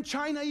different in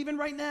China even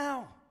right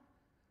now.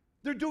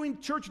 They're doing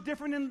church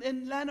different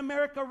in Latin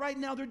America right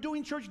now. They're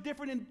doing church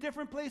different in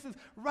different places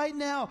right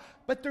now.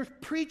 But they're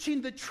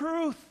preaching the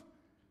truth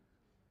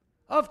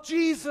of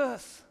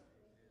Jesus.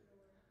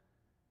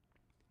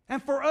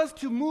 And for us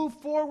to move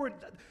forward,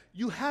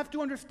 you have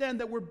to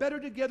understand that we're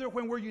better together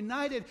when we're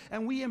united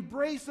and we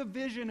embrace a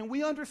vision and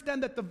we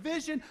understand that the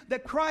vision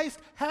that Christ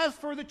has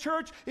for the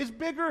church is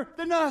bigger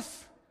than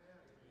us.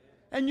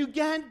 And you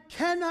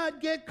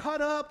cannot get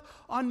caught up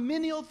on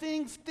menial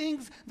things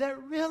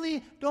that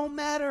really don't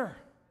matter.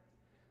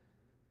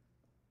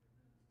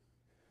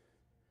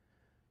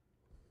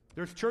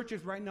 There's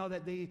churches right now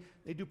that they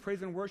do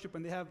praise and worship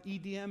and they have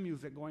EDM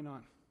music going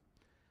on.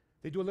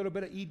 They do a little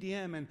bit of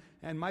EDM,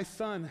 and my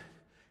son,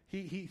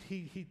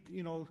 he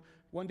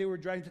one day we're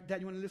driving, Dad,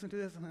 you want to listen to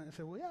this? And I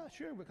said, well, yeah,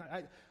 sure.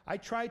 I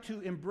try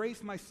to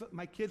embrace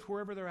my kids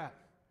wherever they're at.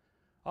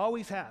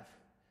 Always have.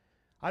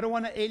 I don't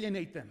want to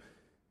alienate them.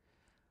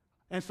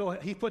 And so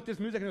he put this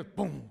music and it was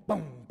boom,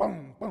 boom,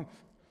 boom, boom.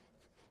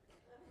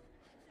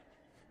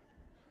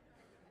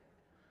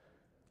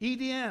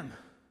 EDM.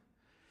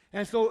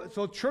 And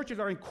so churches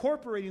are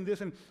incorporating this,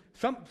 and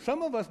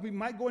some of us, we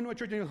might go into a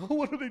church and go, oh,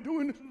 what are they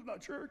doing? This is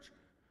not church.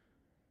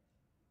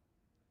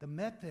 The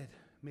method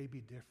may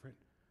be different,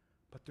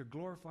 but they're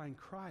glorifying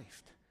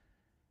Christ.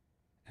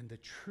 And the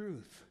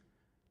truth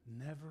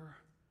never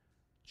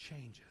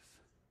changes.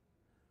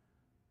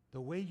 The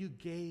way you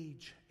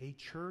gauge a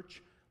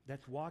church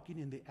that's walking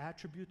in the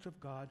attributes of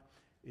God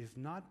is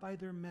not by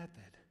their method,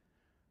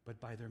 but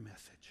by their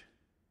message.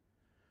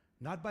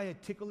 Not by a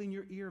tickle in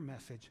your ear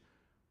message,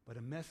 but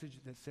a message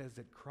that says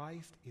that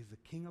Christ is the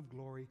King of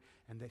glory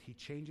and that he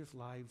changes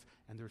lives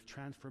and there's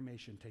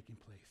transformation taking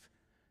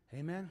place.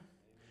 Amen?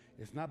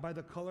 It's not by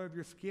the color of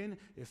your skin.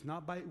 It's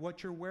not by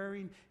what you're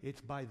wearing.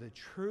 It's by the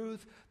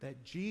truth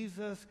that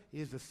Jesus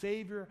is the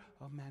Savior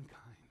of mankind.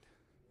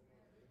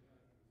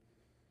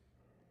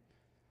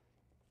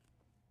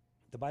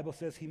 The Bible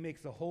says he makes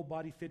the whole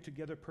body fit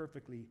together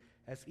perfectly.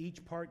 As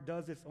each part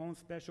does its own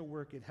special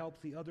work, it helps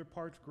the other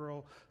parts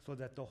grow so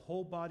that the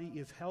whole body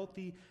is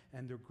healthy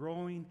and they're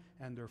growing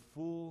and they're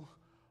full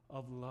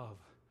of love.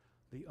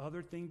 The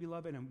other thing,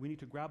 beloved, and we need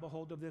to grab a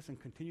hold of this and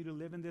continue to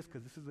live in this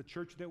because this is the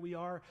church that we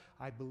are.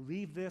 I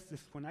believe this.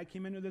 When I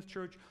came into this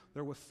church,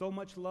 there was so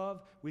much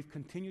love. We've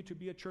continued to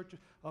be a church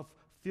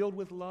filled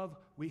with love.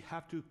 We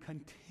have to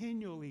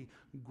continually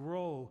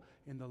grow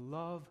in the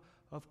love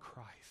of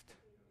Christ.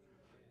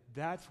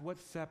 That's what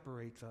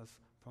separates us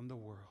from the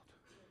world.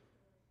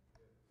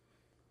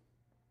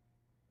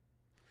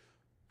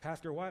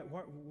 Pastor, where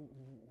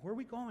are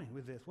we going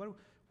with this?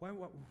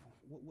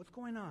 What's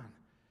going on?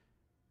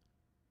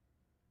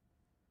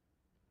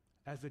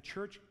 As the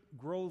church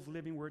grows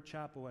Living Word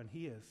Chapel, and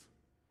he is,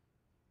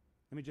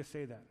 let me just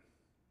say that.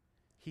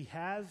 He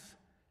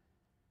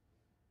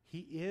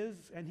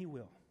is, and he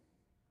will.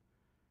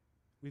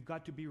 We've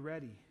got to be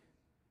ready.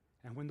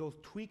 And when those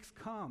tweaks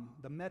come,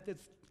 the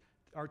methods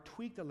are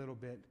tweaked a little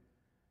bit,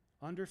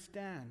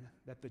 understand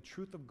that the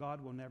truth of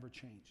God will never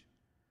change.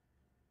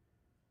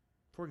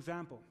 For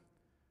example,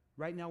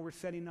 right now we're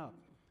setting up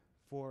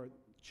for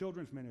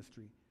children's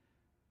ministry.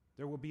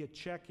 There will be a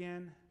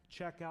check-in,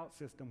 check-out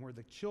system where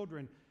the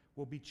children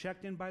will be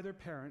checked in by their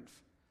parents,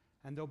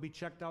 and they'll be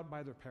checked out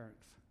by their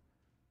parents.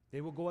 They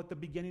will go at the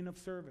beginning of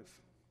service.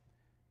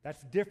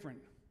 That's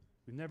different.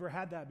 We've never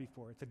had that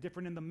before. It's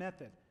different in the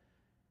method.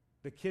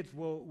 The kids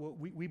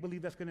we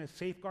believe that's going to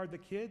safeguard the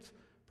kids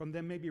from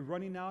them maybe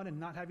running out and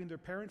not having their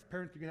parents.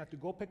 Parents, you're going to have to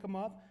go pick them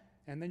up,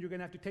 and then you're going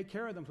to have to take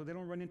care of them so they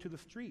don't run into the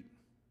street.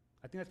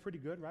 I think that's pretty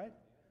good, right?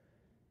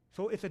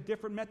 So it's a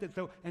different method.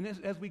 So, and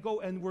as we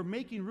go and we're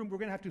making room, we're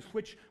going to have to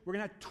switch, we're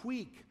going to have to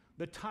tweak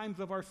the times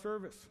of our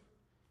service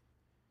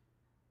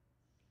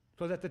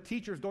so that the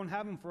teachers don't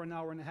have them for an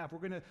hour and a half. We're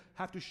going to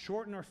have to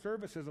shorten our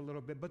services a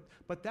little bit,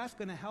 but that's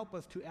going to help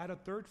us to add a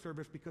third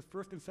service because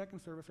first and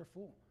second service are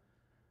full.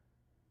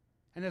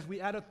 And as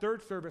we add a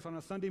third service on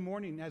a Sunday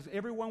morning, as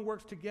everyone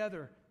works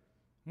together,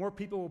 more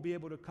people will be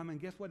able to come. And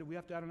guess what? If we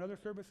have to add another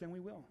service, then we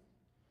will.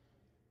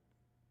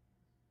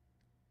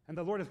 And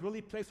the Lord has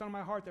really placed on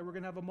my heart that we're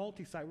going to have a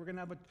multi-site. We're going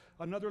to have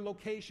another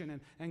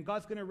location. And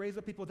God's going to raise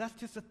up people. That's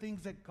just the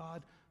things that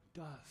God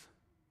does.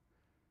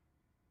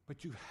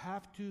 But you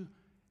have to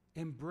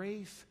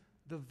embrace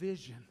the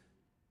vision.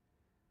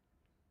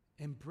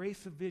 Embrace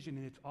the vision,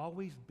 and it's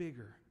always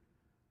bigger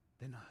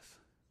than us.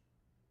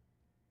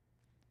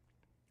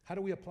 How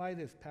do we apply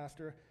this,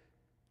 Pastor?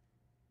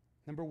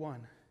 Number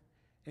one,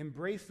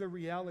 embrace the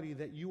reality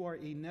that you are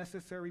a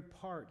necessary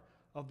part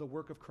of the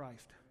work of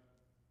Christ.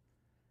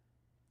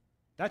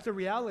 That's a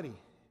reality.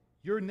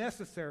 You're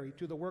necessary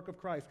to the work of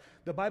Christ.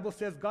 The Bible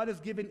says God has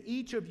given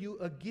each of you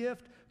a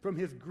gift from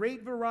his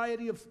great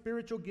variety of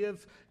spiritual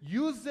gifts.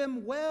 Use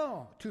them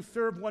well to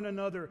serve one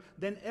another.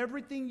 Then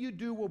everything you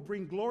do will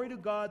bring glory to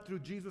God through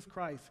Jesus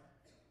Christ.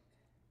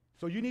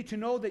 So you need to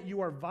know that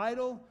you are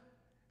vital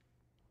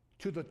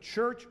to the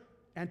church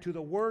and to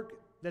the work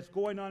that's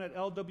going on at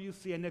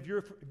LWC. And if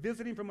you're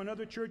visiting from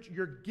another church,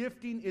 your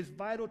gifting is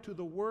vital to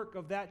the work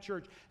of that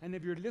church. And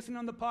if you're listening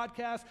on the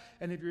podcast,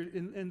 and if you're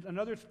in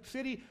another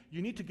city,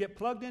 you need to get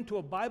plugged into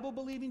a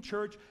Bible-believing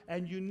church,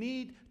 and you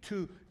need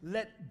to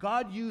let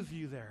God use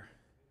you there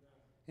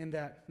in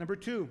that. Number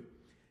two,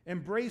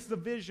 embrace the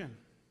vision.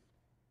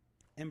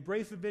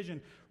 Embrace the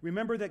vision.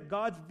 Remember that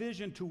God's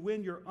vision to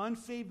win your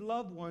unsaved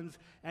loved ones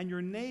and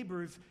your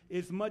neighbors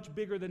is much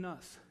bigger than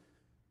us.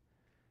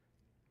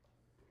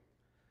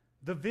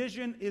 The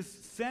vision is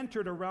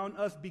centered around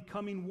us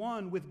becoming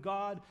one with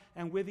God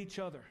and with each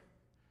other.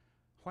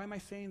 Why am I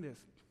saying this?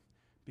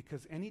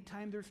 Because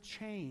anytime there's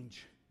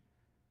change,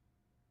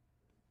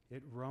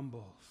 it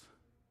rumbles.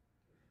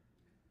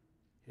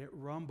 It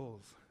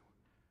rumbles.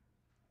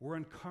 We're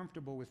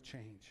uncomfortable with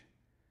change.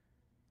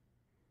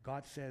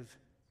 God says,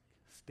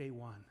 stay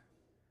one.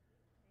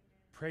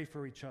 Pray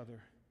for each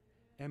other.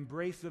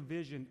 Embrace the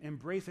vision.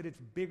 Embrace it.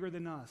 It's bigger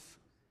than us.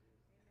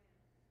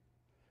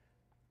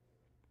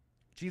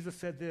 Jesus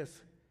said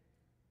this,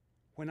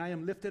 when I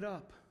am lifted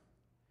up,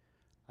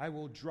 I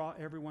will draw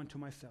everyone to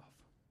myself.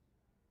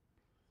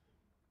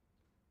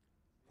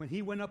 When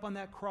he went up on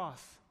that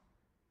cross,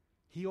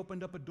 he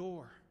opened up a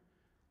door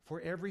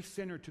for every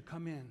sinner to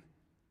come in.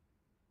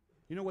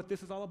 You know what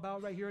this is all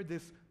about right here?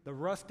 The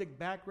rustic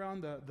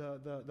background,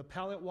 the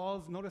palette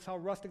walls. Notice how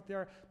rustic they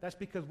are. That's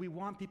because we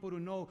want people to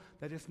know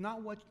that it's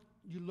not what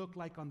you look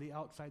like on the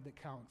outside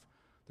that counts.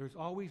 There's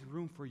always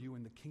room for you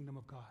in the kingdom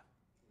of God.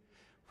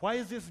 Why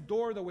is this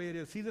door the way it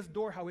is? See this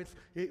door, how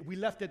we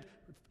left it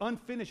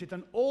unfinished. It's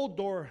an old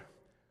door.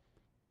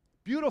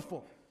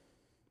 Beautiful.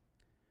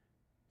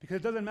 Because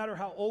it doesn't matter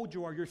how old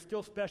you are, you're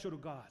still special to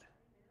God.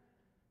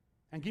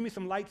 And give me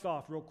some lights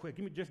off real quick.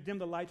 Just dim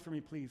the lights for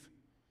me, please.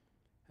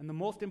 And the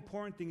most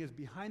important thing is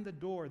behind the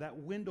door, that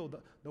window,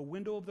 the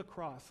window of the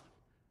cross,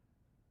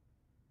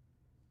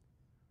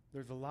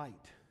 there's a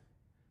light.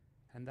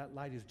 And that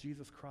light is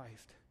Jesus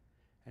Christ.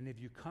 And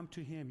if you come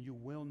to him, you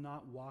will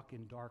not walk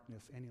in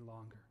darkness any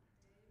longer.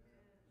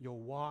 You'll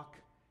walk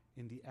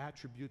in the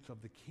attributes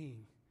of the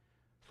King.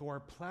 So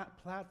our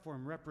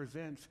platform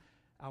represents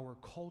our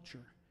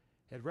culture.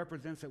 It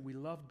represents that we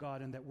love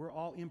God and that we're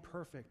all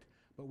imperfect,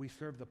 but we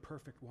serve the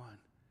perfect one.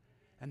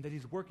 And that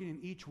he's working in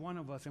each one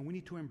of us, and we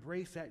need to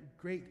embrace that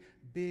great,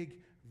 big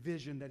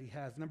vision that he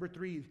has. Number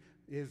three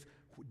is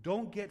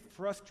don't get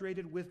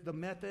frustrated with the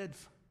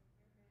methods.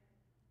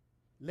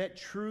 Let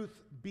truth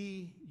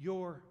be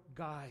your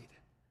guide.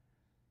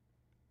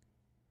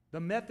 The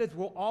methods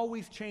will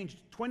always change.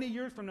 20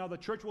 years from now, the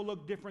church will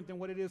look different than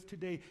what it is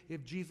today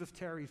if Jesus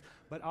tarries.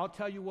 But I'll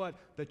tell you what,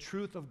 the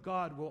truth of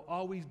God will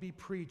always be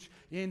preached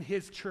in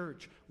his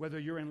church, whether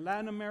you're in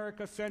Latin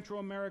America, Central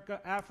America,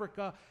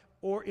 Africa,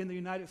 or in the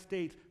United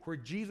States, where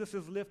Jesus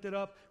is lifted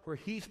up, where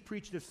he's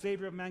preached the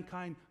Savior of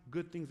mankind,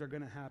 good things are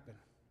going to happen.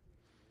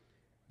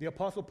 The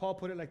Apostle Paul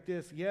put it like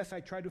this: yes, I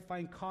try to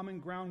find common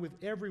ground with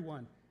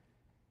everyone,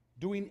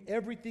 doing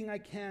everything I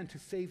can to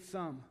save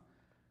some.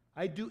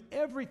 I do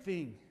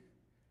everything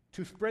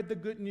to spread the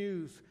good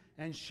news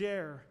and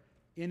share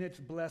in its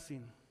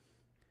blessing.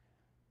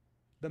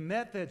 The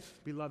methods,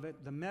 beloved,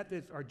 the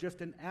methods are just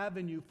an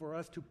avenue for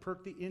us to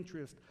perk the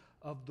interest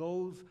of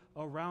those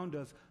around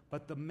us.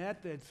 But the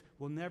methods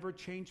will never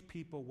change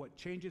people. What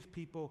changes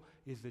people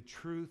is the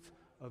truth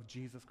of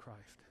Jesus Christ.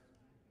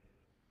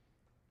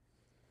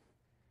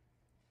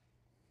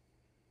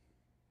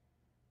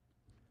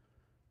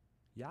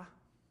 Yeah.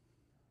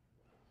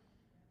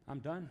 I'm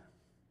done.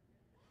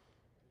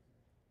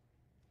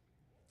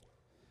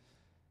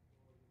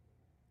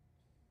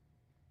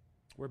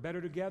 We're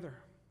better together.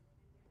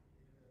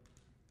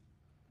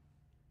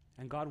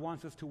 And God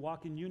wants us to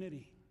walk in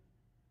unity.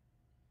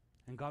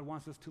 And God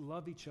wants us to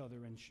love each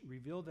other and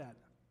reveal that.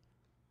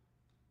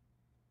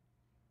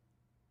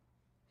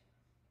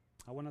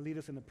 I want to lead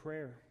us in a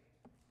prayer.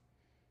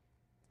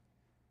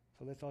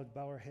 So let's all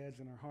bow our heads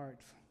and our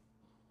hearts.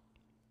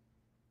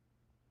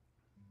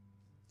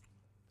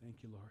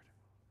 Thank you, Lord.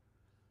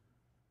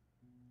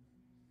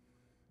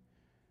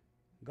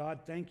 God,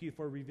 thank you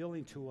for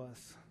revealing to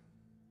us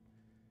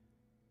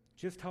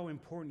just how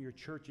important your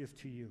church is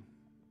to you.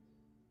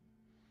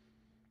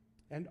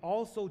 And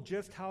also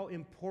just how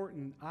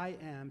important I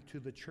am to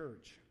the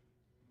church.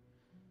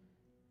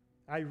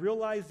 I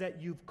realize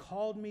that you've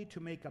called me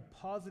to make a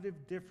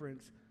positive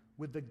difference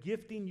with the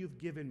gifting you've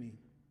given me.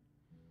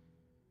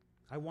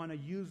 I want to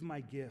use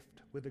my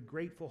gift with a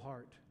grateful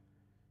heart.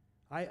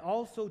 I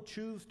also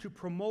choose to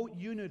promote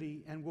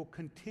unity and will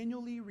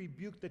continually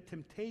rebuke the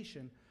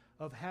temptation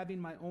of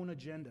having my own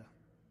agenda.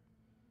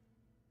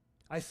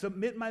 I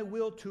submit my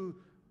will to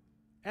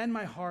and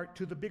my heart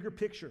to the bigger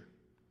picture,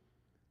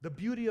 the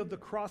beauty of the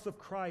cross of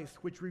Christ,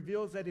 which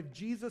reveals that if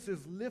Jesus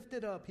is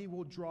lifted up, he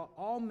will draw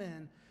all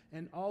men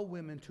and all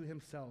women to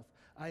himself.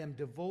 I am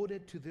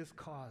devoted to this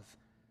cause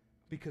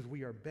because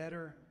we are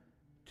better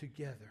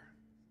together.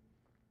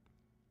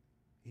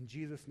 In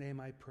Jesus' name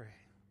I pray.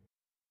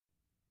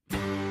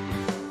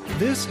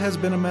 This has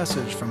been a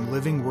message from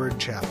Living Word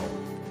Chapel.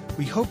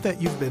 We hope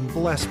that you've been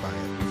blessed by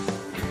it.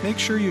 Make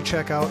sure you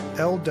check out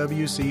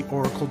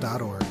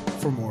lwcoracle.org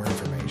for more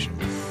information.